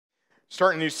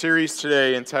Starting a new series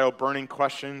today entitled Burning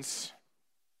Questions.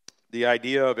 The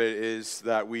idea of it is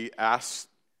that we ask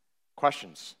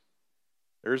questions.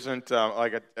 There isn't,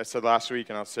 like I said last week,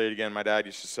 and I'll say it again, my dad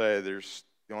used to say, the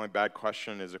only bad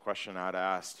question is a question not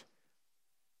asked.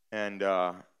 And,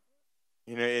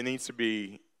 it needs to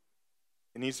be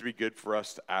good for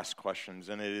us to ask questions,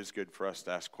 and it is good for us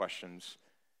to ask questions.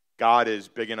 God is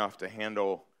big enough to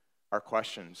handle our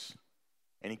questions,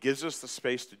 and He gives us the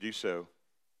space to do so.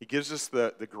 He gives us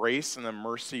the grace and the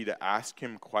mercy to ask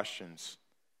Him questions.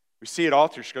 We see it all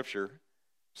through Scripture.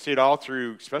 We see it all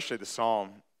through, especially the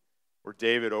Psalm, where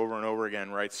David over and over again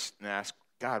writes and asks,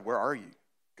 God, where are you?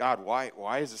 God,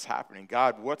 why is this happening?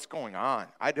 God, what's going on?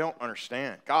 I don't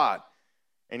understand. God.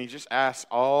 And he just asks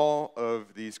all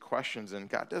of these questions, and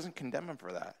God doesn't condemn him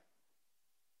for that.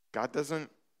 God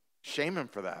doesn't shame him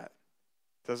for that.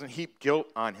 Doesn't heap guilt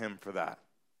on him for that.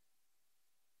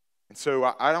 And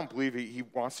so I don't believe he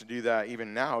wants to do that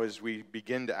even now as we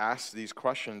begin to ask these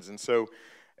questions. And so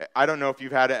I don't know if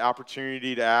you've had an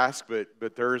opportunity to ask, but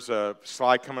there's a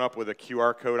slide coming up with a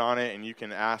QR code on it, and you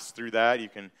can ask through that. You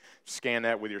can scan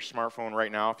that with your smartphone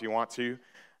right now if you want to.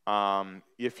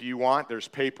 If you want, there's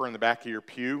paper in the back of your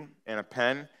pew and a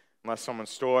pen, unless someone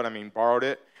stole it, borrowed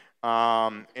it.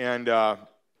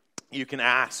 You can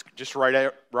ask. Just write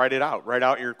it out. Write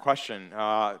out your question.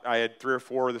 I had 3 or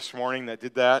 4 this morning that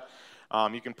did that.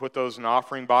 You can put those in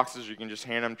offering boxes. You can just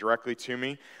hand them directly to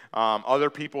me. Other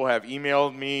people have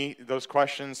emailed me those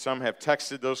questions. Some have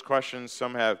texted those questions.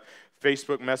 Some have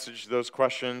Facebook messaged those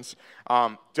questions.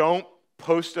 Don't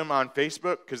post them on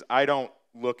Facebook because I don't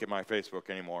look at my Facebook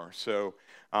anymore. So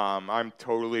I'm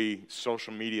totally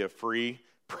social media free.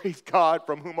 Praise God,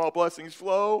 from whom all blessings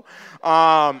flow.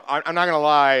 I'm not going to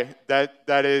lie,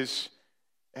 that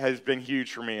has been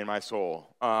huge for me in my soul.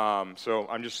 So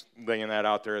I'm just laying that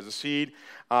out there as a seed.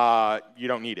 You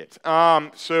don't need it.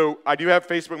 So I do have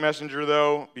Facebook Messenger,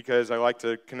 though, because I like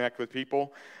to connect with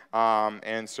people.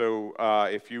 And so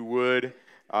if you would,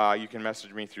 you can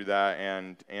message me through that.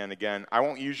 And again, I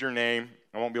won't use your name.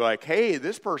 I won't be like, hey,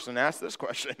 this person asked this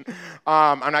question.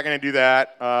 I'm not going to do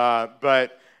that.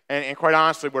 But quite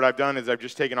honestly, what I've done is I've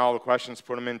just taken all the questions,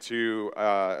 put them into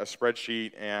a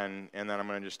spreadsheet, and then I'm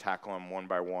going to just tackle them one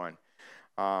by one.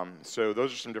 So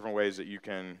those are some different ways that you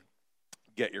can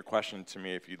get your question to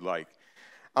me if you'd like.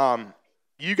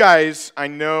 You guys, I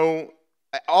know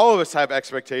all of us have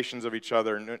expectations of each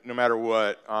other, no matter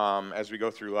what, as we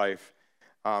go through life.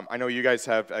 I know you guys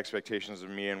have expectations of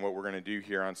me and what we're going to do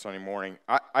here on Sunday morning.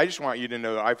 I just want you to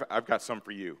know that I've got some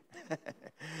for you.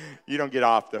 You don't get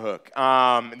off the hook.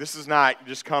 This is not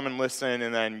just come and listen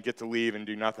and then get to leave and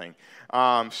do nothing.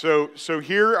 So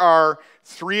here are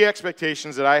 3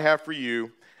 expectations that I have for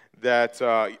you that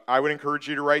I would encourage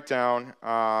you to write down,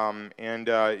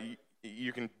 and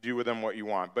you can do with them what you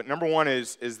want. But number 1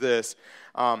 is this.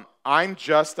 I'm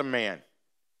just a man.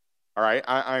 All right,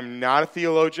 I'm not a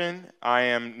theologian. I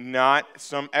am not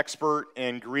some expert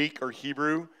in Greek or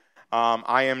Hebrew.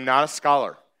 I am not a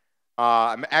scholar.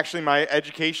 Actually, my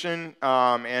education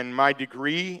and my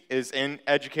degree is in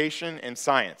education and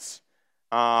science.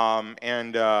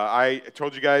 I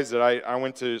told you guys that I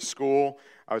went to school.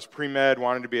 I was pre-med,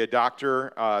 wanted to be a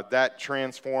doctor. That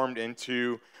transformed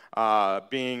into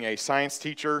being a science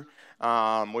teacher,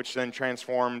 which then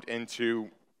transformed into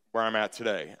where I'm at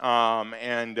today.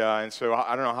 And so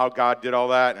I don't know how God did all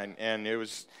that, and it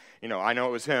was, I know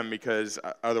it was Him because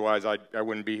otherwise I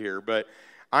wouldn't be here. But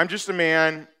I'm just a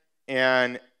man,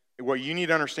 and what you need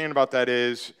to understand about that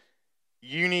is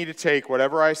you need to take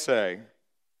whatever I say,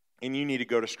 and you need to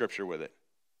go to Scripture with it.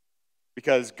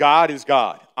 Because God is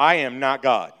God. I am not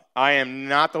God. I am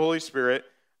not the Holy Spirit.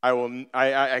 I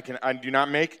do not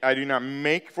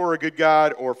make for a good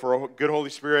God or for a good Holy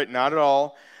Spirit, not at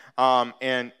all.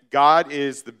 And God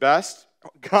is the best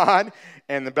God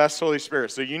and the best Holy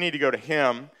Spirit. So you need to go to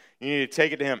Him. You need to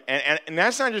take it to Him. And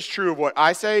that's not just true of what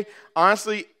I say.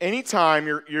 Honestly, anytime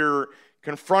you're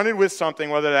confronted with something,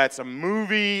 whether that's a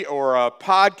movie or a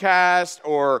podcast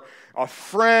or a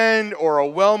friend or a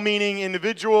well-meaning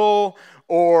individual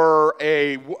or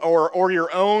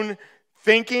your own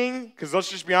thinking, because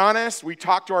let's just be honest, we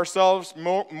talk to ourselves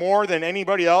more than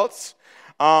anybody else.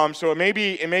 So it may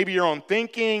be your own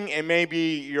thinking, it may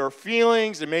be your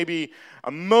feelings, it may be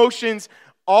emotions.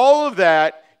 All of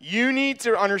that, you need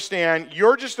to understand,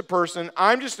 you're just a person,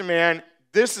 I'm just a man,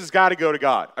 this has got to go to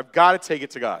God. I've got to take it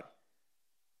to God.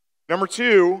 Number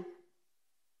 2,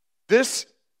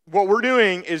 what we're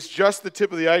doing is just the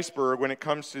tip of the iceberg when it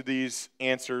comes to these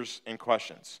answers and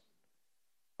questions.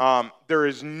 There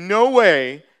is no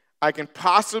way I can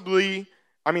possibly,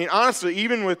 honestly,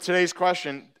 even with today's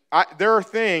question, there are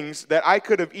things that I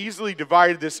could have easily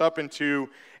divided this up into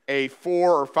a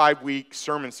 4 or 5 week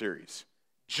sermon series.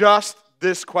 Just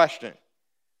this question.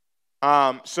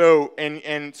 So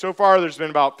far there's been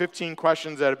about 15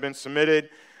 questions that have been submitted.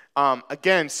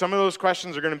 Again, some of those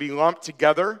questions are going to be lumped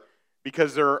together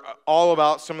because they're all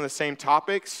about some of the same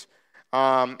topics.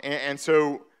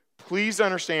 So please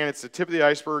understand it's the tip of the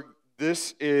iceberg.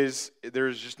 There's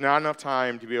just not enough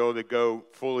time to be able to go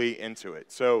fully into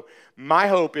it. So my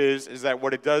hope is that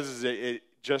what it does is it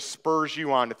just spurs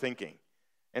you on to thinking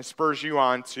and spurs you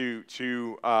on to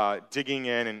digging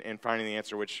in and finding the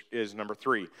answer, which is number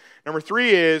 3. Number 3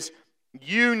 is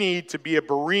you need to be a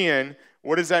Berean.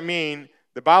 What does that mean?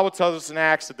 The Bible tells us in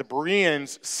Acts that the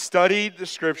Bereans studied the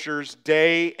Scriptures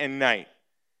day and night.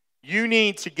 You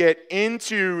need to get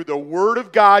into the Word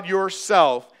of God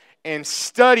yourself and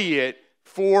study it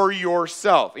for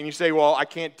yourself. And you say, well, I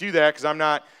can't do that because I'm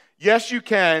not. Yes, you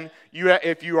can.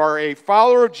 If you are a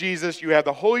follower of Jesus, you have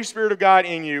the Holy Spirit of God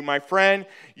in you. My friend,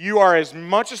 you are as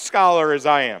much a scholar as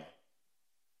I am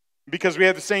because we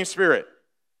have the same Spirit.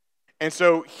 And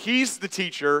so He's the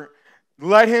teacher.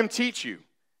 Let Him teach you.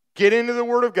 Get into the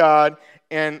Word of God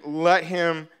and let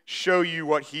Him show you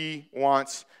what He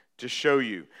wants to show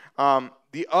you.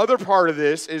 The other part of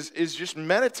this is just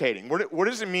meditating. What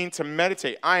does it mean to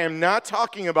meditate? I am not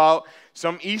talking about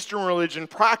some Eastern religion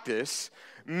practice.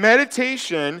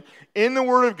 Meditation in the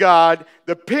Word of God,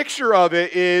 the picture of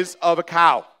it is of a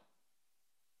cow.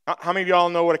 How many of y'all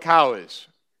know what a cow is?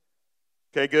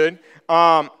 Okay, good.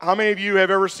 How many of you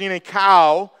have ever seen a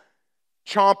cow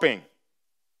chomping?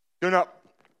 Doing up,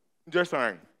 just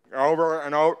saying, over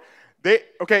and over.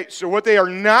 So what they are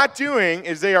not doing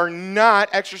is they are not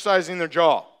exercising their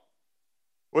jaw.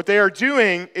 What they are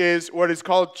doing is what is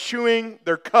called chewing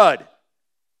their cud.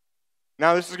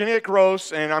 Now, this is going to get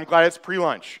gross, and I'm glad it's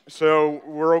pre-lunch, so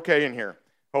we're okay in here,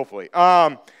 hopefully.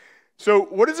 So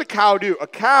what does a cow do? A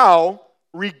cow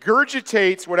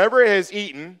regurgitates whatever it has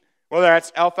eaten, whether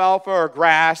that's alfalfa or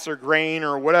grass or grain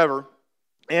or whatever.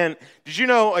 And did you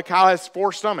know a cow has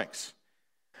 4 stomachs?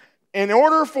 In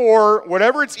order for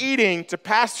whatever it's eating to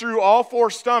pass through all 4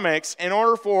 stomachs, in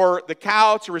order for the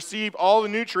cow to receive all the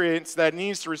nutrients that it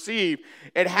needs to receive,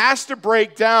 it has to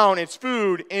break down its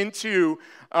food into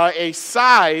a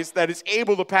size that is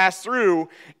able to pass through,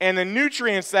 and the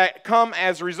nutrients that come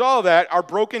as a result of that are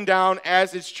broken down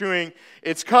as it's chewing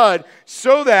its cud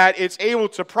so that it's able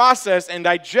to process and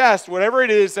digest whatever it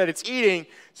is that it's eating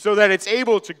so that it's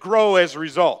able to grow as a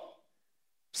result.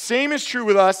 Same is true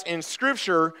with us in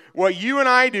Scripture. What you and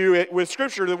I do with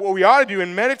Scripture, what we ought to do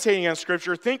in meditating on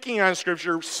Scripture, thinking on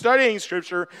Scripture, studying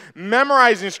Scripture,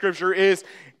 memorizing Scripture is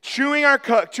chewing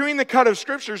the cud of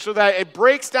Scripture so that it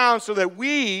breaks down so that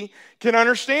we can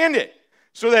understand it,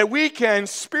 so that we can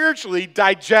spiritually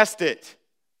digest it.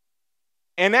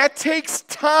 And that takes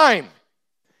time,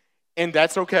 and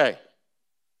that's okay.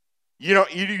 You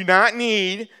do not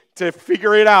need to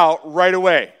figure it out right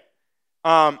away.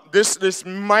 This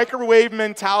microwave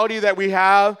mentality that we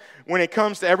have when it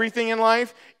comes to everything in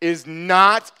life is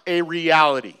not a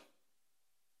reality,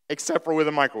 except for with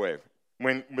a microwave,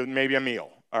 with maybe a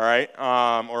meal, all right,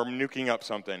 or nuking up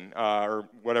something, or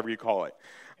whatever you call it.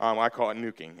 I call it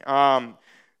nuking.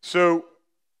 So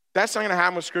that's not going to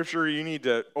happen with Scripture. You need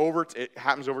to it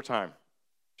happens over time,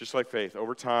 just like faith.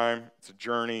 Over time, it's a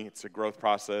journey, it's a growth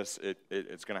process.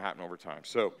 It's going to happen over time.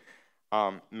 So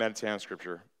meditate on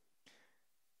Scripture.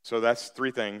 So that's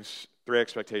 3 things, 3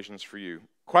 expectations for you.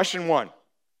 Question 1,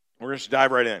 we're going to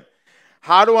dive right in.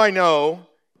 How do I know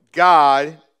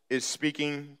God is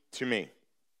speaking to me?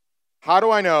 How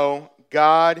do I know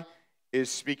God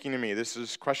is speaking to me? This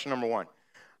is question number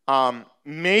 1.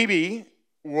 Maybe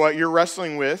what you're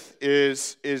wrestling with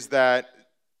is that,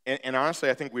 and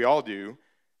honestly I think we all do,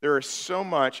 there is so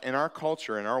much in our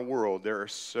culture, in our world, there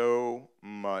is so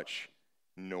much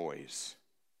noise.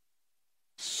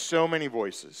 So many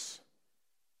voices.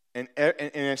 And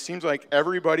it seems like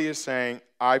everybody is saying,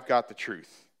 I've got the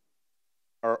truth.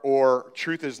 Or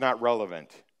truth is not relevant.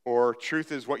 Or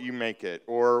truth is what you make it.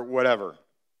 Or whatever.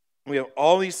 We have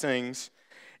all these things.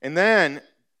 And then,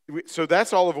 so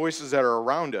that's all the voices that are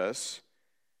around us.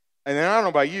 And then I don't know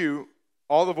about you,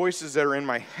 all the voices that are in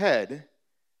my head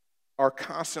are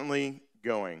constantly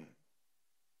going.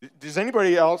 Does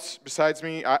anybody else besides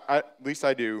me, at least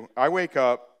I do, I wake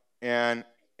up and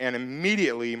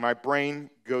immediately my brain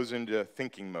goes into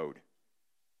thinking mode.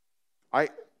 I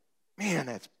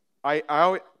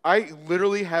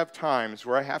literally have times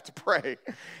where I have to pray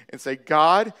and say,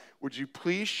 God, would you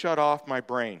please shut off my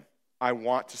brain? I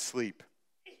want to sleep.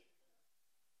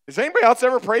 Has anybody else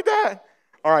ever prayed that?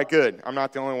 All right, good. I'm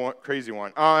not the only one, crazy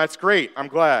one. Oh, that's great. I'm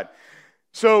glad.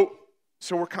 So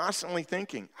we're constantly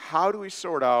thinking, how do we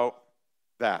sort out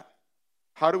that?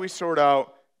 How do we sort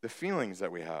out the feelings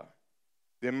that we have,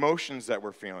 the emotions that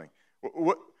we're feeling?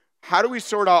 How do we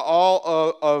sort out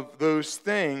all of those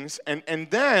things? And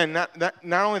then,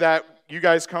 not only that, you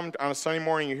guys come on a Sunday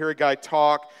morning, you hear a guy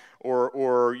talk,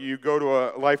 or you go to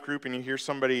a life group and you hear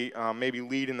somebody maybe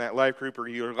lead in that life group, or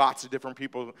you hear lots of different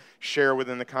people share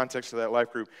within the context of that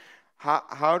life group.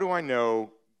 How do I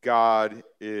know God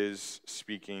is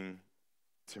speaking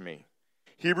to me?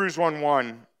 Hebrews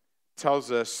 1:1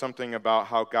 tells us something about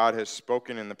how God has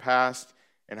spoken in the past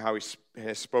and how he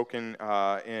has spoken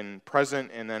in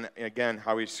present, and then again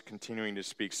how he's continuing to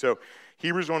speak. So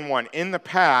Hebrews 1:1, in the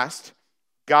past,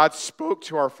 God spoke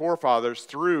to our forefathers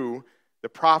through the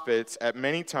prophets at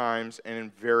many times and in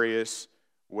various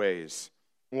ways.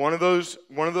 One of those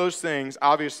things,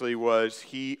 obviously, was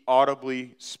he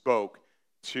audibly spoke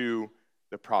to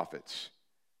the prophets.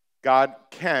 God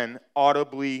can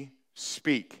audibly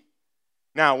speak.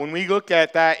 Now, when we look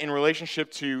at that in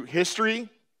relationship to history,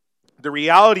 the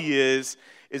reality is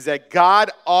that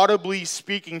God audibly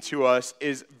speaking to us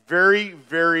is very,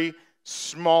 very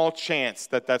small chance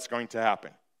that that's going to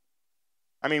happen.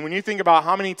 I mean, when you think about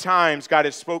how many times God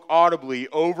has spoke audibly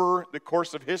over the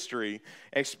course of history,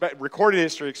 recorded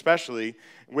history especially,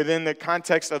 within the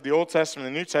context of the Old Testament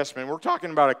and the New Testament, we're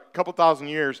talking about a couple thousand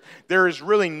years, there is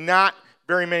really not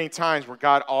very many times where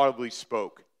God audibly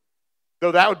spoke.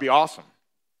 Though that would be awesome,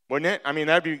 wouldn't it? I mean,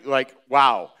 that'd be like,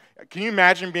 wow. Can you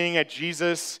imagine being at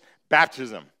Jesus'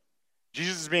 baptism?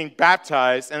 Jesus is being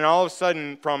baptized, and all of a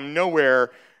sudden, from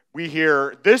nowhere, we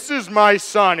hear, "This is my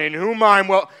son in whom I'm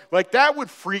well." Like, that would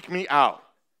freak me out,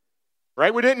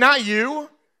 right? Would it? Not you?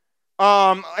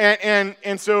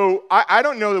 And so I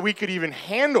don't know that we could even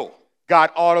handle God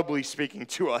audibly speaking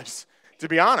to us, to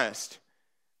be honest.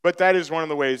 But that is one of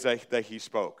the ways that he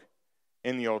spoke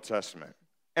in the Old Testament.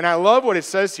 And I love what it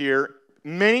says here,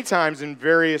 many times in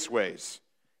various ways.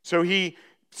 So he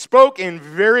spoke in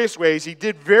various ways. He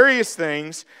did various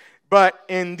things. But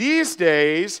in these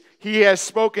days, he has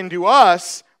spoken to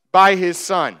us by his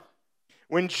Son.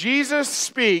 When Jesus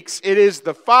speaks, it is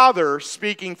the Father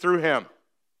speaking through him.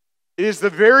 It is the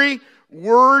very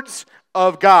words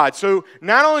of God. So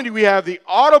not only do we have the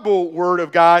audible word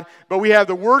of God, but we have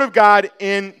the word of God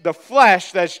in the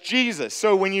flesh, that's Jesus.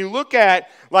 So when you look at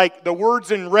like the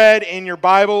words in red in your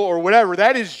Bible or whatever,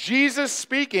 that is Jesus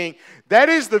speaking. That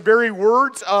is the very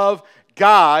words of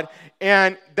God.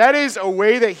 And that is a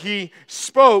way that he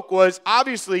spoke, was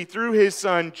obviously through his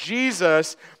Son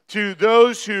Jesus to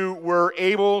those who were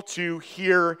able to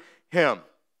hear him.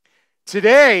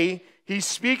 Today, he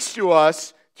speaks to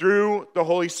us through the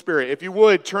Holy Spirit. If you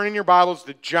would, turn in your Bibles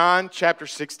to John chapter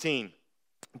 16.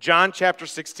 John chapter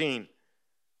 16.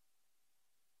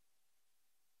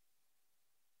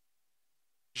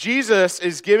 Jesus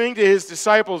is giving to his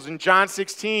disciples in John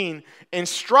 16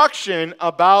 instruction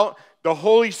about the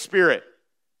Holy Spirit.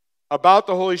 About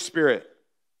the Holy Spirit.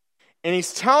 And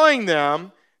he's telling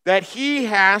them that he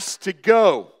has to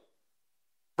go.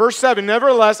 Verse 7,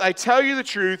 nevertheless, I tell you the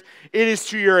truth, it is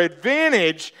to your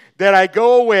advantage that I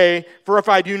go away, for if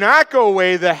I do not go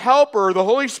away, the Helper, the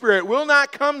Holy Spirit, will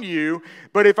not come to you,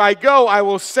 but if I go, I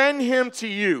will send him to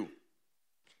you.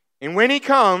 And when he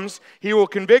comes, he will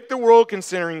convict the world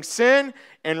concerning sin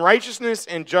and righteousness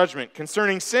and judgment.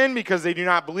 Concerning sin, because they do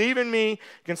not believe in me.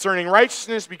 Concerning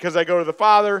righteousness, because I go to the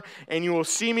Father, and you will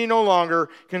see me no longer.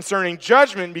 Concerning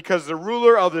judgment, because the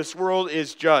ruler of this world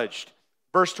is judged.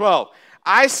 Verse 12,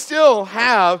 I still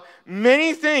have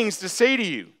many things to say to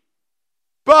you,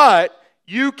 but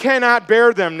you cannot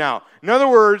bear them now. In other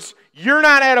words, you're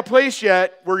not at a place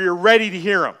yet where you're ready to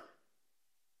hear them.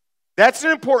 That's an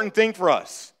important thing for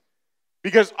us.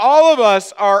 Because all of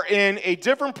us are in a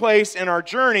different place in our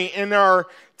journey, and there are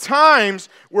times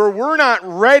where we're not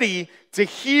ready to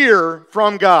hear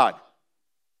from God.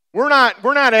 We're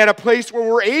not at a place where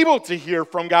we're able to hear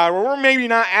from God, or we're maybe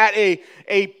not at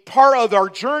a part of our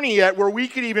journey yet where we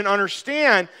could even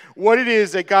understand what it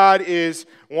is that God is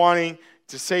wanting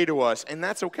to say to us. And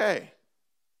that's okay.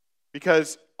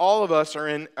 Because all of us are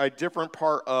in a different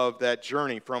part of that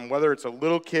journey, from whether it's a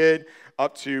little kid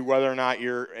up to whether or not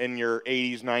you're in your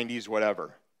 80s, 90s,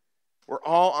 whatever. We're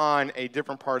all on a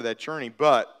different part of that journey,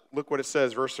 but look what it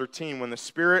says, verse 13. When the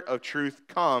Spirit of truth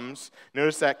comes,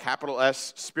 notice that capital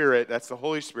S Spirit, that's the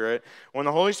Holy Spirit. When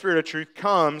the Holy Spirit of truth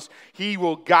comes, he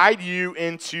will guide you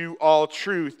into all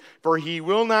truth. For he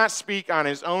will not speak on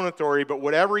his own authority, but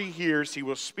whatever he hears, he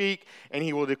will speak, and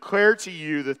he will declare to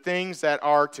you the things that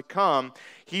are to come.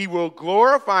 He will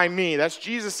glorify me. That's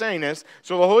Jesus saying this.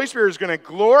 So the Holy Spirit is going to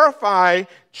glorify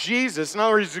Jesus. In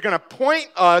other words, he's going to point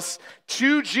us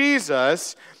to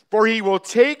Jesus, for he will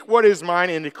take what is mine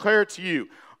and declare it to you.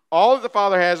 All that the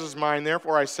Father has is mine,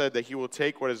 therefore I said that he will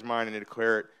take what is mine and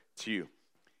declare it to you.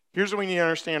 Here's what we need to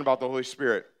understand about the Holy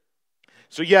Spirit.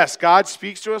 So yes, God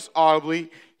speaks to us audibly.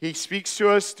 He speaks to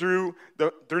us through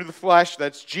the flesh,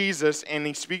 that's Jesus, and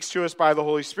he speaks to us by the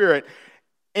Holy Spirit.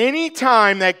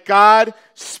 Anytime that God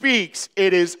speaks,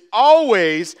 it is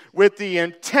always with the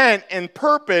intent and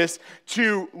purpose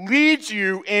to lead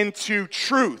you into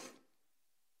truth.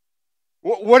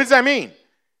 What does that mean?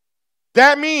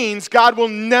 That means God will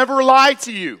never lie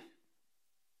to you.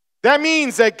 That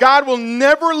means that God will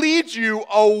never lead you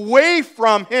away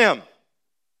from him.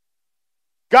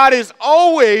 God is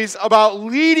always about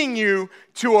leading you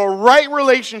to a right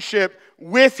relationship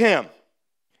with him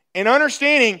and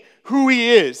understanding who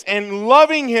he is and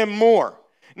loving him more.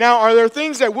 Now, are there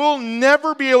things that we'll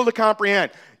never be able to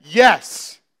comprehend?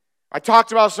 Yes. I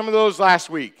talked about some of those last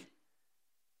week.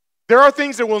 There are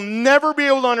things that we'll never be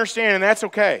able to understand, and that's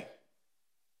okay.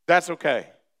 That's okay.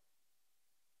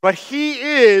 But he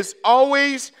is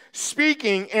always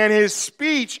speaking, and his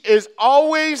speech is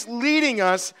always leading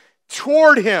us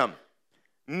toward him,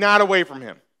 not away from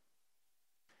him.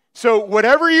 So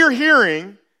whatever you're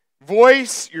hearing,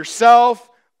 voice, yourself,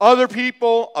 other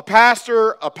people, a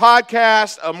pastor, a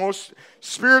podcast, a most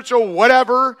spiritual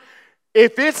whatever,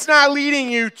 if it's not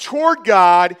leading you toward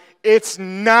God, it's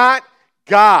not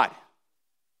God.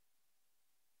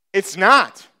 It's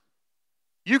not.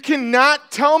 You cannot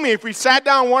tell me if we sat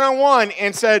down one-on-one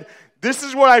and said, this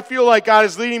is what I feel like God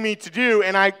is leading me to do,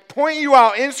 and I point you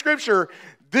out in Scripture,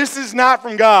 this is not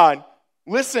from God.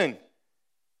 Listen,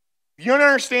 you don't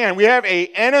understand. We have an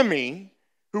enemy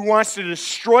who wants to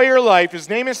destroy your life. His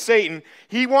name is Satan.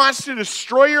 He wants to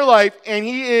destroy your life, and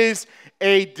he is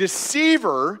a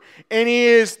deceiver, and he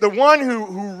is the one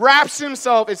who wraps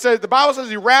himself, the Bible says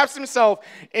he wraps himself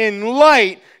in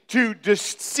light to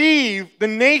deceive the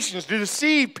nations, to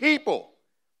deceive people.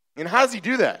 And how does he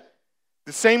do that?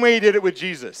 The same way he did it with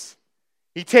Jesus.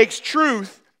 He takes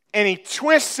truth and he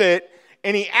twists it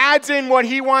and he adds in what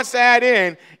he wants to add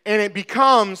in, and it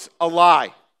becomes a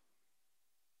lie.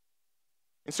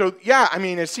 And so, yeah, I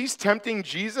mean, as he's tempting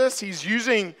Jesus, he's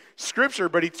using Scripture,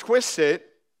 but he twists it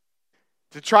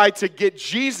to try to get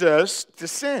Jesus to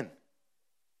sin.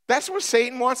 That's what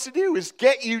Satan wants to do, is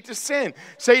get you to sin.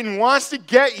 Satan wants to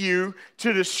get you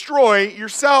to destroy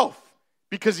yourself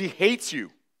because he hates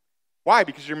you. Why?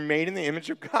 Because you're made in the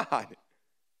image of God.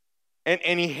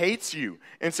 And he hates you.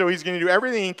 And so he's going to do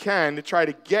everything he can to try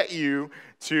to get you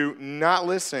to not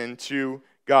listen to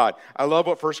God. I love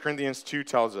what 1 Corinthians 2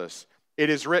 tells us. It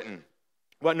is written,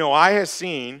 what no eye has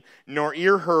seen, nor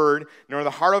ear heard, nor the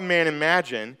heart of man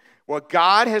imagined, what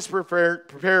God has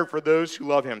prepared for those who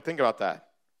love him. Think about that.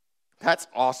 That's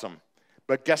awesome.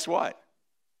 But guess what?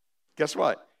 Guess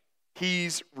what?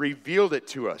 He's revealed it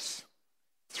to us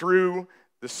through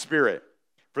the Spirit.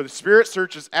 For the Spirit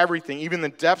searches everything, even the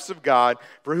depths of God.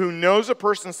 For who knows a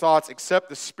person's thoughts except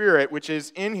the Spirit which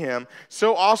is in him?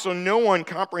 So also no one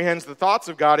comprehends the thoughts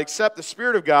of God except the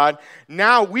Spirit of God.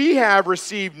 Now we have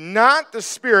received not the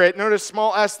Spirit, notice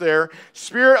small s there,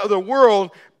 Spirit of the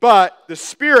world, but the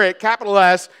Spirit, capital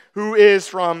S, who is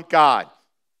from God.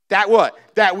 That what?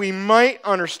 That we might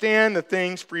understand the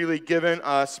things freely given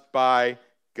us by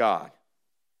God.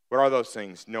 What are those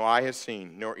things? No eye has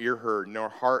seen, nor ear heard, nor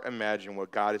heart imagined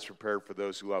what God has prepared for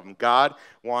those who love him. God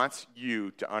wants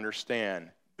you to understand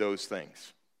those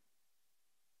things.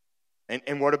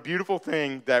 And what a beautiful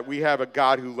thing that we have a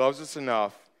God who loves us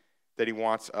enough that he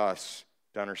wants us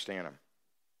to understand him.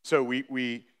 So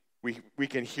we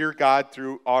can hear God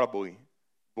through audible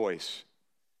voice.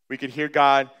 We can hear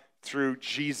God through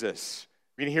Jesus.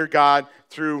 We can hear God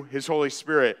through his Holy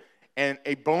Spirit. And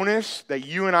a bonus that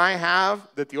you and I have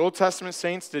that the Old Testament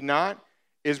saints did not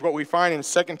is what we find in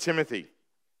 2 Timothy.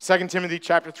 2 Timothy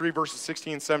chapter 3, verses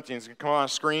 16 and 17. It's going to come on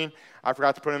screen. I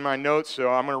forgot to put it in my notes, so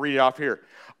I'm going to read it off here.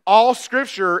 All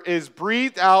Scripture is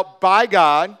breathed out by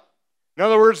God. In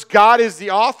other words, God is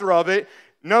the author of it.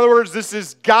 In other words, this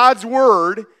is God's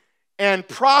word, and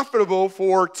profitable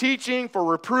for teaching, for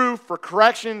reproof, for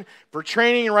correction, for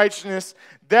training in righteousness,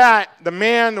 that the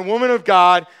man, the woman of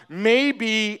God may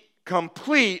be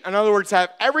complete, in other words,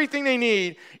 have everything they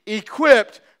need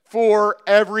equipped for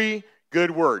every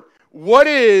good word. What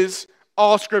is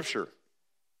all Scripture?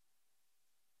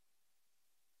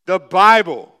 The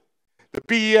Bible. The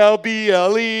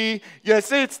B-L-B-L-E.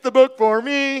 Yes, it's the book for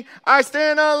me. I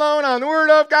stand alone on the Word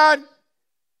of God.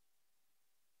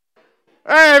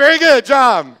 Hey, very good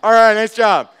job. All right, nice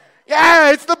job.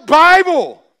 Yeah, it's the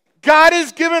Bible. God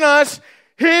has given us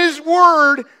His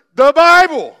Word, the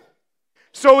Bible.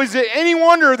 So is it any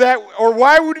wonder that, or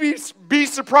why would we be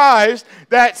surprised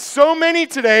that so many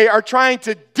today are trying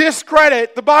to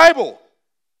discredit the Bible?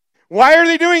 Why are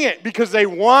they doing it? Because they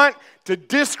want to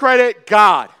discredit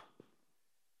God.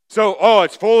 So,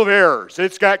 it's full of errors.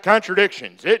 It's got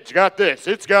contradictions. It's got this.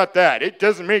 It's got that. It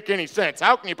doesn't make any sense.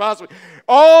 How can you possibly?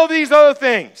 All these other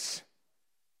things.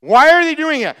 Why are they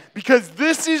doing it? Because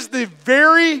this is the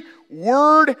very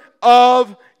Word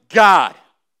of God.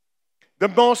 The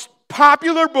most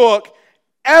popular book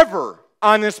ever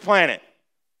on this planet,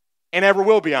 and ever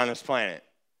will be on this planet,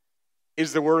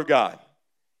 is the Word of God.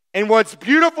 And what's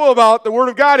beautiful about the Word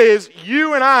of God is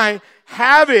you and I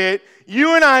have it.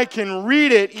 You and I can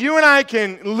read it. You and I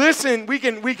can listen.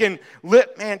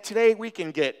 Man, today we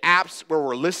can get apps where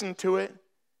we're listening to it.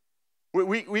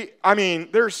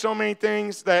 There's so many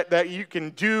things that you can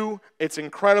do. It's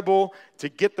incredible to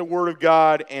get the Word of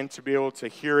God and to be able to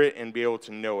hear it and be able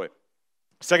to know it.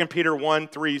 2 Peter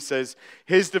 1:3 says,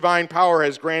 His divine power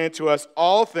has granted to us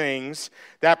all things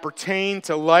that pertain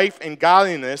to life and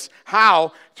godliness.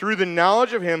 How? Through the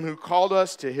knowledge of Him who called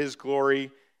us to His glory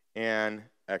and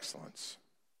excellence.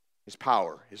 His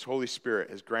power, His Holy Spirit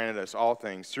has granted us all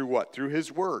things. Through what? Through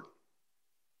His Word.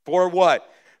 For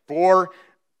what? For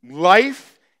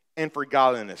life and for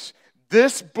godliness.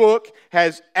 This book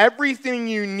has everything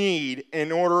you need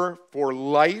in order for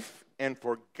life and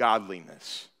for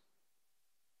godliness.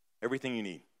 Everything you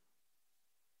need.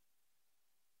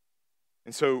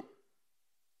 And so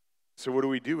what do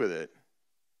we do with it?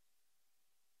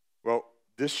 Well,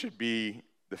 this should be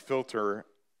the filter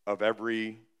of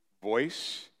every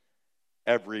voice,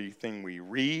 everything we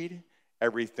read,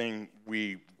 everything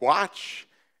we watch,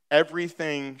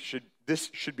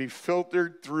 this should be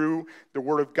filtered through the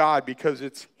Word of God because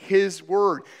it's His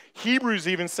Word. Hebrews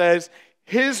even says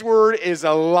His Word is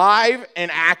alive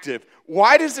and active.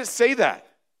 Why does it say that?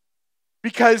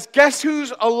 Because guess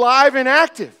who's alive and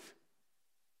active?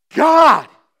 God.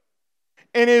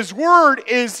 And His Word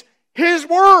is His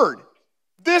Word.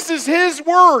 This is His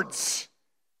words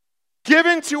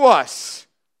given to us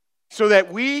so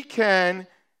that we can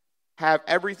have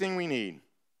everything we need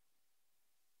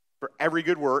for every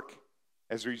good work,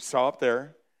 as we saw up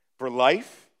there, for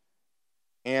life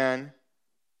and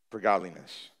for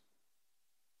godliness.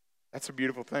 That's a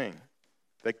beautiful thing,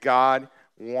 that God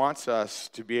wants us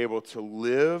to be able to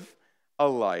live a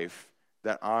life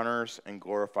that honors and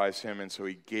glorifies Him, and so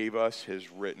He gave us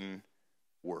His written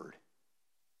Word.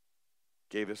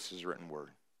 Gave us His written Word.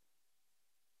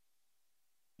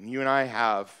 And you and I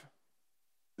have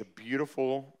the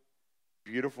beautiful,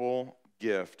 beautiful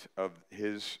gift of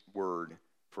His Word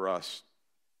for us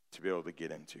to be able to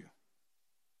get into.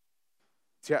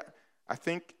 See, I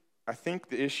think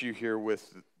the issue here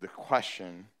with the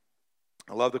question,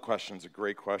 I love the question, it's a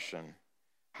great question.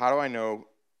 How do I know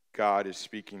God is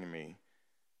speaking to me?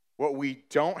 What we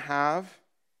don't have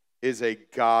is a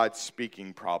God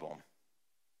speaking problem.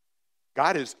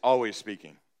 God is always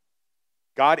speaking.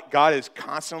 God is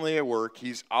constantly at work.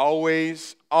 He's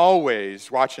always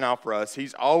watching out for us.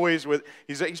 He's always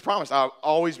He's promised, I'll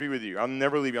always be with you. I'll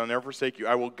never leave you. I'll never forsake you.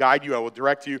 I will guide you. I will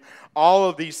direct you. All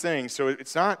of these things. So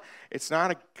it's not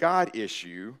a God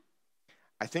issue.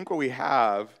 I think what we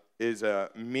have is a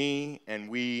me and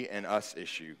we and us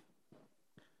issue.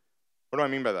 What do I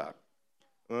mean by that?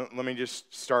 Let me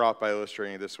just start off by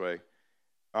illustrating it this way.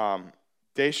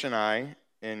 Daisha and I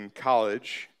in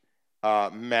college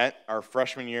met our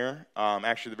freshman year,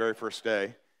 actually the very first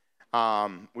day.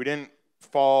 We didn't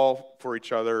fall for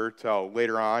each other till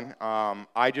later on.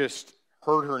 I just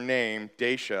heard her name,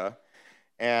 Daisha,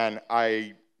 and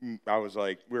I was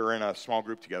like, we were in a small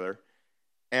group together,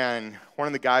 and one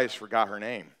of the guys forgot her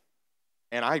name.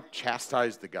 And I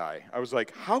chastised the guy. I was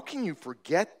like, how can you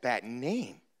forget that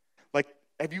name? Like,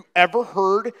 have you ever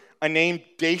heard a name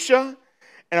Daisha?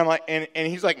 And I'm like, and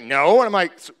he's like, no. And I'm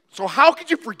like, so how could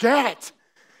you forget?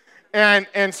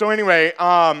 And so anyway,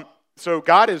 so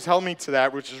God has held me to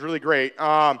that, which is really great.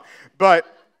 But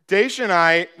Daisha and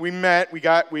I, we met,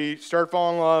 we started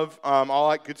falling in love, all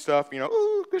that good stuff,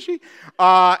 ooh, gushy.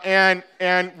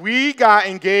 And we got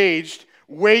engaged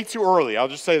way too early. I'll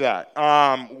just say that.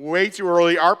 Way too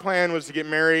early. Our plan was to get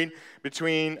married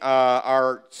between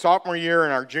our sophomore year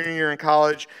and our junior year in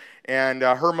college. and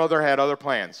her mother had other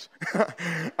plans.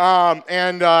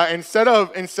 Instead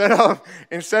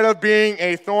of being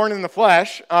a thorn in the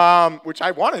flesh, which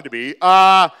I wanted to be,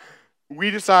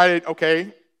 we decided,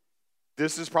 okay,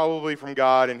 this is probably from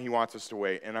God, and He wants us to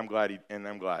wait, and I'm glad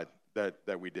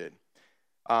that we did.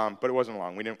 But it wasn't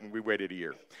long. We waited a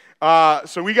year.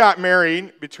 So we got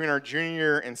married between our junior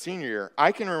year and senior year.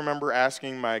 I can remember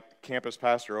asking my campus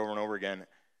pastor over and over again,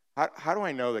 how do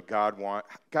I know that God?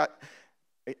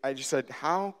 I just said,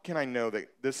 how can I know that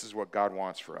this is what God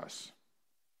wants for us?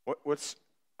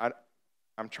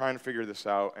 I'm trying to figure this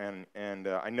out, and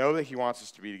I know that He wants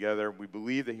us to be together. We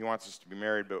believe that He wants us to be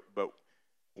married, but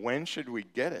when should we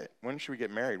get it? When should we get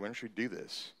married? When should we do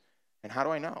this? And how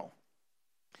do I know?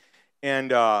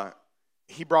 And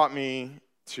he brought me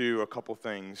to a couple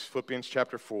things. Philippians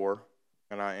chapter 4,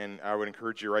 and I would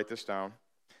encourage you to write this down.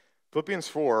 Philippians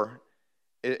 4,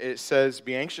 it says,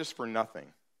 be anxious for nothing.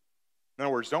 In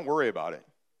other words, don't worry about it.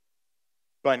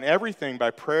 But in everything,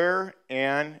 by prayer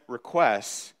and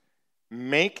requests,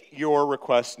 make your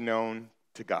requests known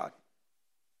to God.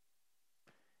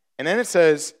 And then it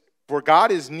says, for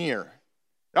God is near.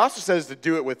 It also says to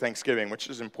do it with thanksgiving, which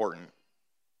is important.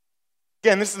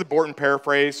 Again, this is the Borton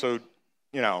paraphrase, so,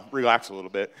 relax a little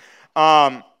bit.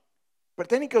 But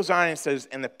then he goes on and says,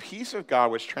 and the peace of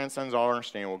God, which transcends all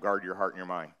understanding, will guard your heart and your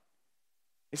mind.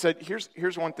 He said,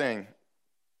 here's one thing.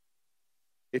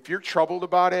 If you're troubled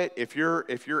about it, if you're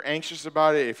anxious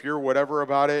about it, if you're whatever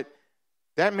about it,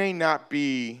 that's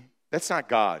not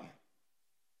God.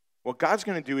 What God's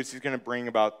going to do is He's going to bring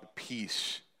about the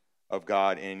peace of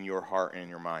God in your heart and in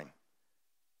your mind.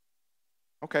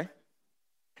 Okay.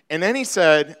 And then he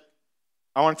said,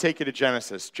 I want to take you to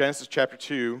Genesis chapter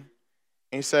 2. And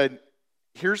he said,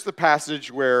 here's the passage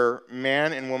where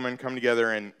man and woman come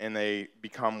together and they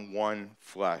become one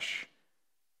flesh.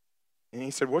 And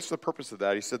he said, what's the purpose of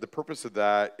that? He said, the purpose of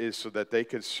that is so that they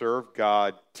could serve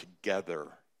God together.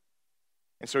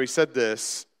 And so he said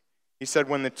this. He said,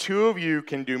 when the two of you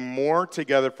can do more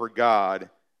together for God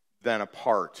than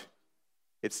apart,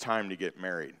 it's time to get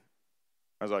married.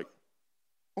 I was like,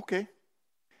 okay.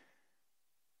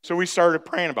 So we started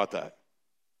praying about that.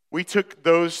 We took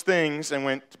those things and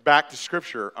went back to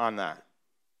Scripture on that.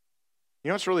 You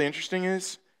know what's really interesting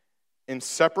is, in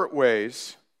separate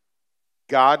ways,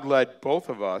 God led both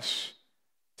of us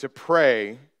to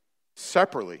pray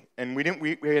separately. And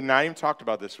we had not even talked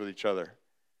about this with each other.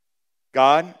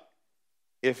 God,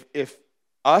 if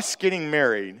us getting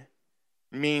married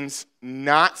means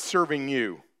not serving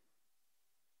you,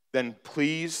 then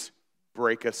please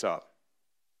break us up.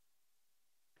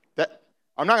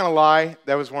 I'm not going to lie,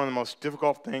 that was one of the most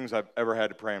difficult things I've ever had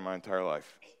to pray in my entire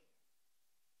life.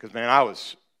 Because, man, I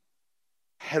was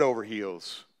head over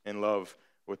heels in love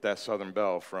with that Southern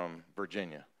belle from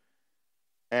Virginia.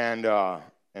 And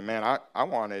man, I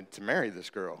wanted to marry this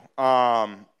girl.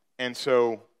 And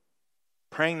so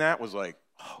praying that was like,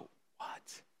 oh,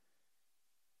 what?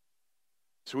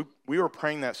 So we were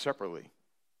praying that separately,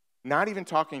 not even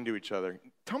talking to each other.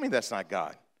 Tell me that's not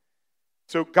God.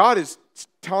 So God is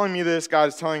telling me this, God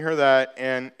is telling her that,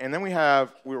 and then we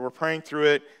were praying through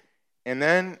it, and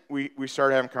then we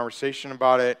started having conversation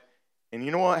about it, and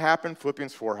you know what happened?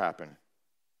 Philippians 4 happened.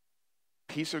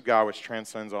 Peace of God which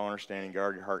transcends all understanding,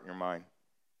 guard your heart and your mind.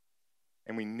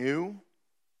 And we knew,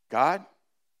 God,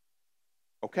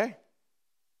 okay,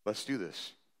 let's do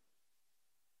this.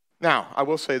 Now, I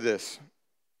will say this.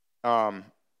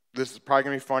 This is probably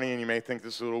going to be funny, and you may think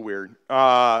this is a little weird.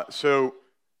 So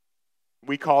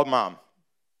we called Mom,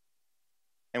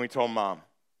 and we told Mom,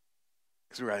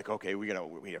 because we were like, okay, we have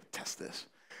to test this.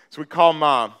 So we called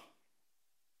Mom,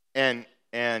 and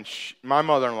my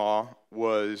mother-in-law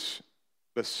was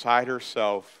beside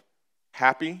herself,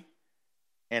 happy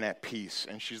and at peace.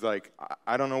 And she's like,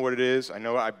 I don't know what it is.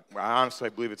 I honestly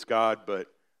believe it's God, but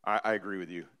I agree with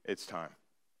you. It's time.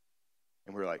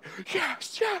 And we were like,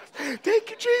 yes,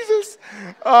 thank you, Jesus.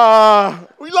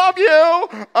 We love you.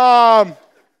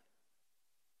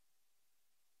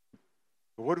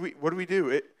 But what do we do?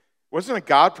 It wasn't a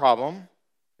God problem.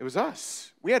 It was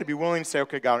us. We had to be willing to say,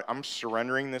 okay, God, I'm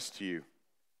surrendering this to you.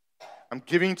 I'm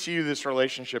giving to you this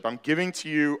relationship. I'm giving to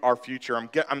you our future.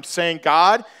 I'm saying,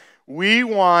 God, we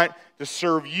want to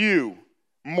serve you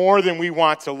more than we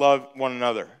want to love one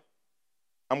another.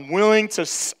 I'm willing to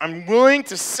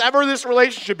sever this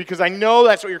relationship because I know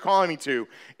that's what you're calling me to,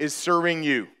 is serving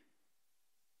you.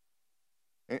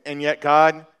 And yet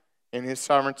God, in His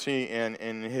sovereignty and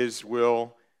in His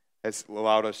will, has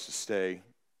allowed us to stay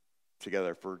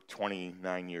together for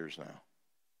 29 years now.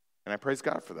 And I praise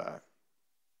God for that.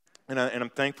 And I'm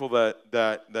thankful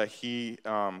that He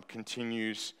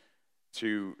continues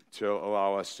to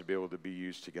allow us to be able to be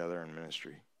used together in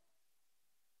ministry.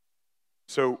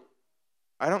 So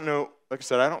I don't know, like I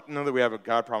said, I don't know that we have a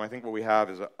God problem. I think what we have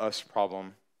is a us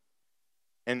problem.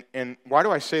 And why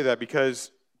do I say that?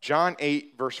 Because John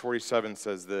 8, verse 47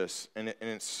 says this, and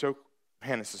it's so,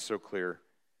 man, this is so clear.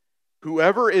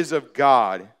 Whoever is of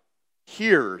God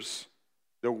hears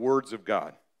the words of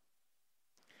God.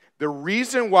 The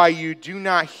reason why you do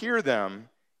not hear them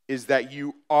is that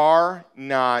you are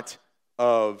not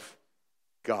of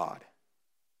God.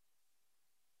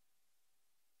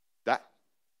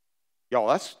 Y'all,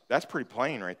 that's pretty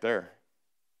plain right there.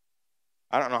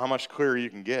 I don't know how much clearer you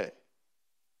can get.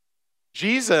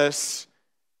 Jesus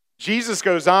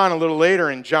goes on a little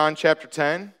later in John chapter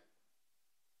 10,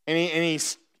 and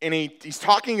he's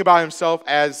talking about himself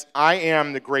as I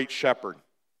am the great shepherd.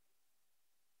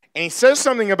 And he says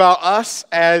something about us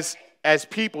as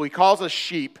people. He calls us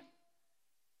sheep.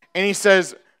 And he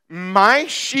says, my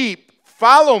sheep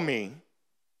follow me,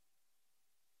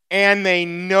 and they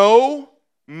know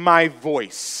my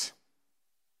voice.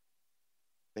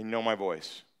 They know my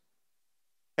voice.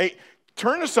 Hey,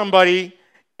 turn to somebody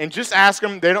and just ask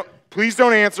them. Please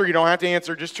don't answer. You don't have to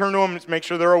answer. Just turn to them and make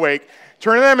sure they're awake.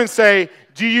 Turn to them and say,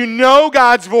 do you know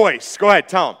God's voice? Go ahead,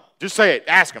 tell them. Just say it.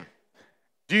 Ask them.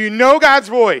 Do you know God's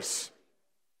voice?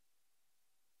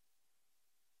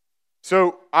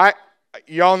 So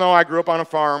y'all know I grew up on a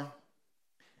farm.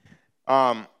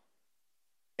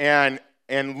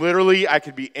 And literally I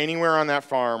could be anywhere on that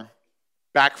farm.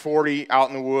 Back 40, out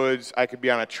in the woods. I could be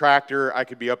on a tractor. I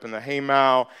could be up in the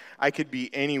haymow. I could be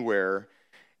anywhere.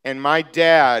 And my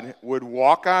dad would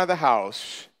walk out of the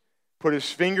house, put his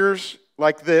fingers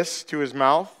like this to his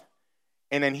mouth,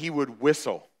 and then he would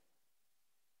whistle.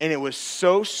 And it was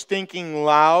so stinking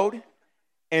loud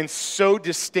and so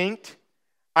distinct.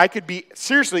 I could be,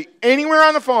 seriously, anywhere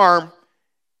on the farm,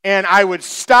 and I would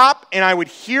stop and I would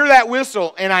hear that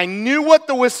whistle, and I knew what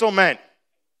the whistle meant.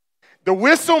 The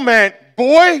whistle meant,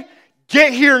 boy,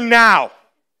 get here now.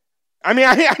 I mean,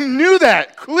 I knew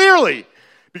that clearly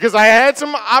because I had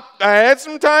some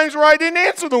times where I didn't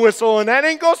answer the whistle, and that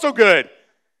didn't go so good.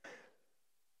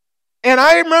 And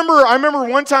I remember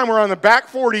one time we're on the back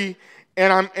 40,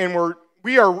 and we're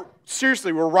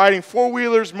riding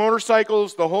four-wheelers,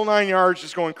 motorcycles, the whole 9 yards,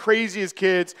 just going crazy as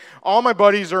kids. All my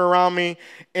buddies are around me,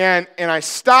 and I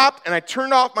stopped and I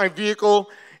turned off my vehicle,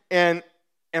 and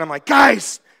I'm like,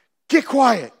 guys, get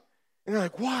quiet. And they're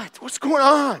like, what? What's going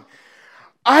on?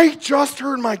 I just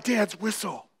heard my dad's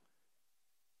whistle.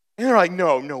 And they're like,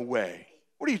 no way.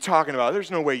 What are you talking about?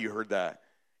 There's no way you heard that.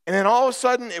 And then all of a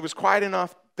sudden, it was quiet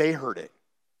enough, they heard it.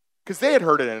 Because they had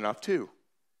heard it enough too.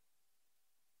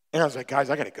 And I was like, guys,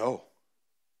 I got to go.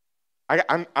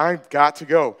 I've got to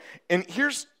go. And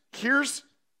here's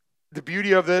the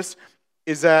beauty of this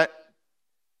is that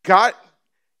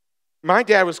my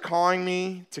dad was calling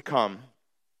me to come.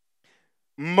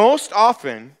 Most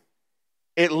often,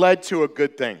 it led to a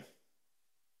good thing.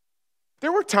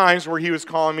 There were times where he was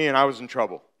calling me and I was in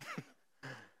trouble.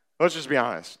 Let's just be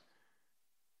honest.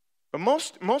 But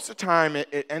most of the time,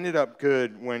 it ended up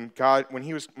good when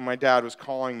my dad was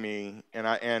calling me, and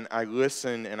I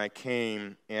listened and I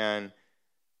came, and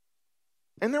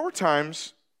there were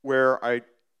times where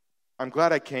I'm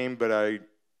glad I came, but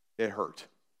it hurt,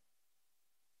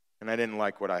 and I didn't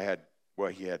like what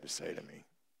he had to say to me.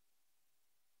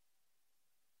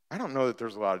 I don't know that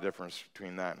there's a lot of difference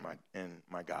between that and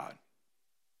my God.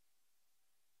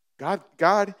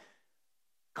 God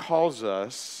calls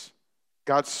us.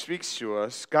 God speaks to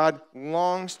us. God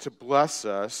longs to bless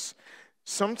us.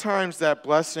 Sometimes that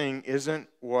blessing isn't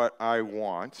what I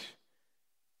want.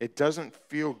 It doesn't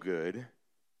feel good,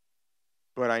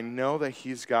 but I know that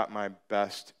He's got my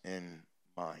best in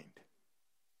mind.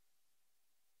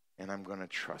 And I'm going to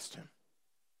trust Him.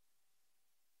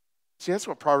 See, that's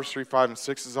what Proverbs 3, 5, and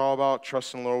 6 is all about.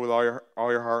 Trust in the Lord with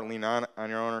all your heart and lean on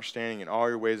your own understanding. In all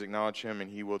your ways acknowledge Him, and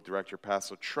He will direct your path.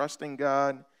 So trusting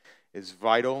God is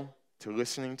vital to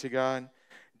listening to God.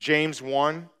 James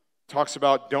 1 talks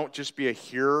about don't just be a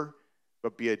hearer,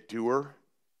 but be a doer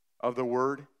of the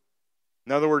word.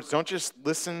 In other words, don't just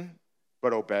listen,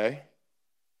 but obey.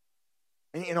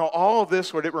 And all of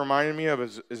this, what it reminded me of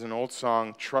is an old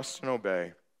song, Trust and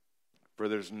Obey, for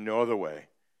there's no other way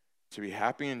to be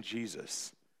happy in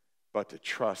Jesus but to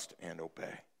trust and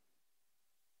obey.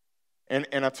 And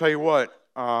I'll tell you what,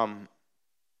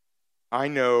 I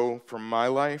know from my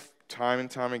life, time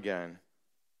and time again,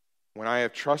 when I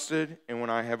have trusted and when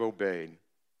I have obeyed,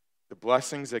 the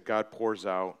blessings that God pours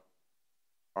out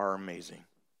are amazing.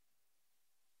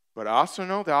 But I also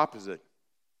know the opposite.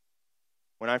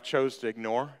 When I've chose to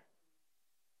ignore,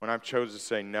 when I've chose to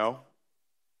say no,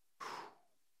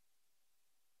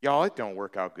 Y'all, it don't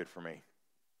work out good for me.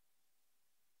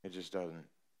 It just doesn't.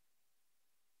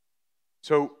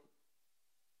 So,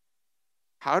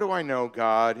 how do I know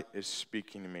God is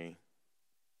speaking to me?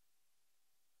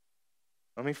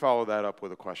 Let me follow that up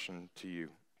with a question to you.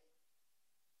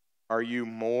 Are you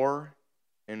more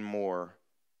and more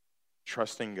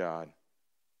trusting God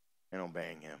and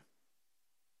obeying Him?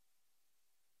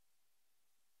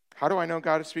 How do I know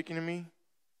God is speaking to me?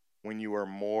 When you are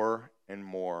more and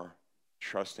more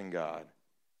trusting God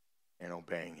and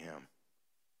obeying Him.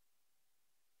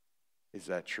 Is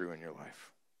that true in your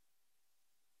life?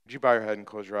 Would you bow your head and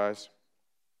close your eyes?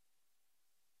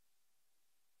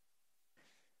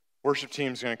 Worship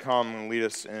team's going to come and lead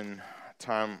us in a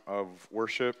time of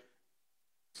worship.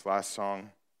 This last song.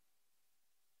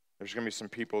 There's going to be some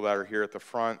people that are here at the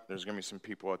front. There's going to be some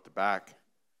people at the back.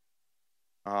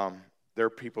 There are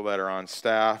people that are on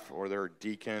staff, or they're a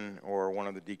deacon or one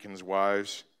of the deacon's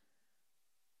wives.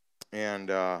 And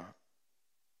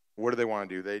what do they want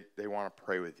to do? They want to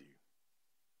pray with you.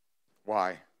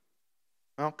 Why?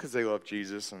 Well, because they love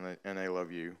Jesus and they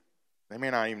love you. They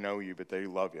may not even know you, but they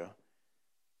love you.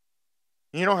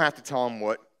 You don't have to tell them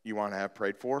what you want to have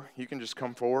prayed for. You can just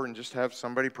come forward and just have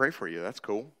somebody pray for you. That's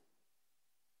cool.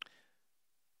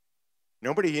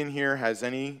 Nobody in here has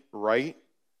any right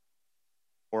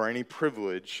or any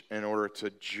privilege in order to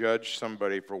judge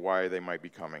somebody for why they might be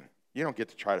coming. You don't get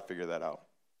to try to figure that out.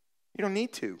 You don't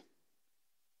need to.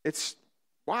 It's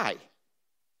why? You're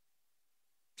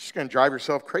just going to drive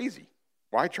yourself crazy.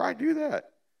 Why try to do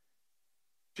that?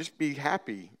 Just be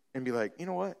happy and be like, you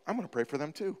know what? I'm going to pray for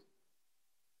them too.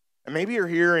 And maybe you're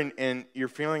here and you're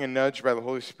feeling a nudge by the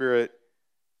Holy Spirit,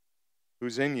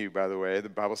 who's in you, by the way. The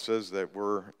Bible says that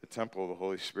we're the temple of the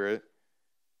Holy Spirit.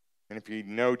 And if you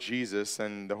know Jesus,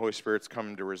 then the Holy Spirit's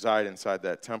come to reside inside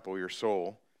that temple, your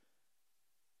soul.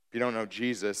 If you don't know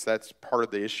Jesus, that's part of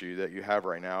the issue that you have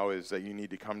right now, is that you need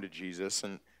to come to Jesus.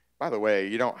 And by the way,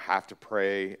 you don't have to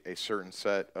pray a certain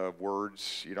set of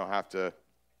words. You don't have to,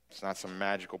 it's not some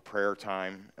magical prayer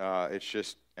time. It's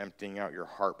just emptying out your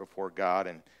heart before God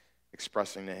and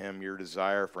expressing to Him your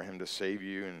desire for Him to save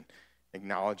you, and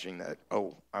acknowledging that,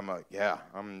 oh,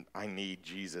 I need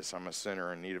Jesus. I'm a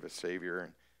sinner in need of a Savior.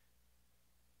 And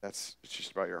it's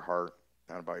just about your heart,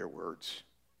 not about your words.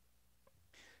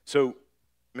 So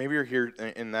maybe you're here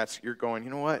and you're going, you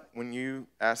know what? When you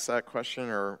asked that question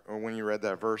or when you read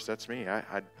that verse, that's me.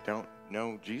 I don't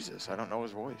know Jesus. I don't know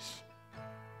His voice.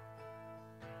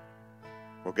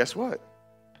 Well, guess what?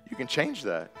 You can change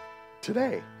that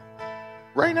today.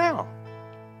 Right now,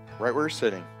 right where you're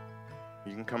sitting.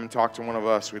 You can come and talk to one of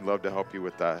us. We'd love to help you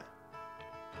with that.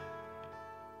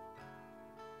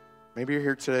 Maybe you're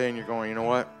here today and you're going, you know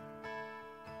what?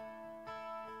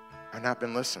 I've not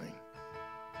been listening.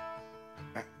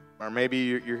 Or maybe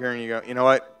you're here and you go, you know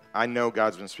what? I know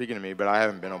God's been speaking to me, but I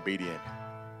haven't been obedient.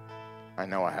 I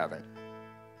know I haven't.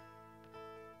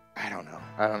 I don't know.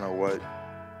 I don't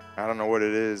know what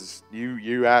it is.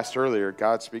 You asked earlier,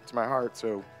 God, speak to my heart.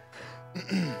 So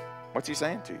what's He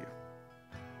saying to you?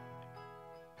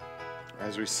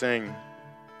 As we sing,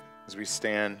 as we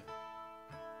stand,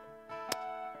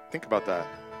 think about that.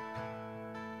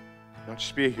 Don't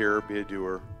just be a hearer, be a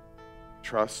doer.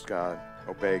 Trust God,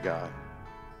 obey God.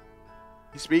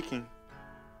 He's speaking.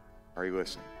 Are you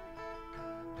listening?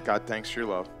 God, thanks for your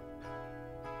love.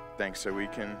 Thanks that we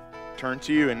can turn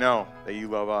to you and know that you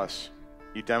love us.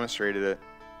 You demonstrated it.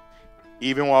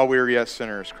 Even while we were yet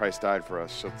sinners, Christ died for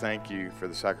us. So thank you for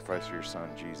the sacrifice of your Son,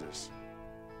 Jesus.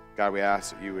 God, we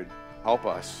ask that you would help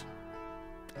us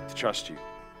to trust you.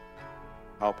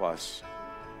 Help us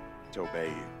to obey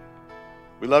you.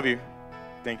 We love you.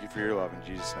 Thank you for your love in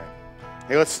Jesus' name.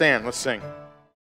 Hey, let's stand. Let's sing.